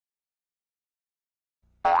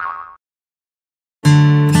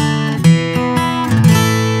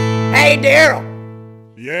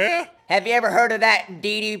Daryl. Yeah? Have you ever heard of that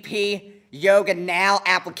DDP Yoga Now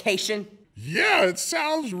application? Yeah, it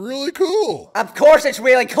sounds really cool. Of course it's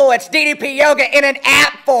really cool. It's DDP Yoga in an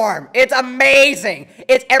app form. It's amazing.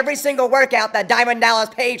 It's every single workout that Diamond Dallas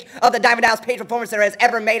Page of the Diamond Dallas Page Performance Center has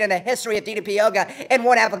ever made in the history of DDP Yoga in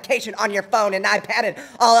one application on your phone and iPad and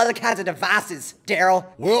all other kinds of devices, Daryl.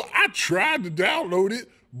 Well, I tried to download it,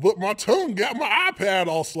 but my tongue got my iPad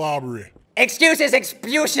all slobbery. Excuses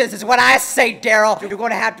is what I say, Daryl. You're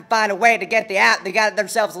going to have to find a way to get the app. They got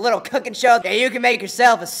themselves a little cooking show. You can make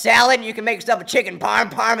yourself a salad, and you can make yourself a chicken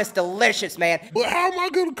parm. It's delicious, man. But how am I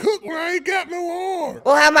going to cook when I ain't got no arm?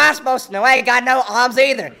 Well, how am I supposed to know? I ain't got no arms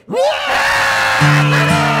either.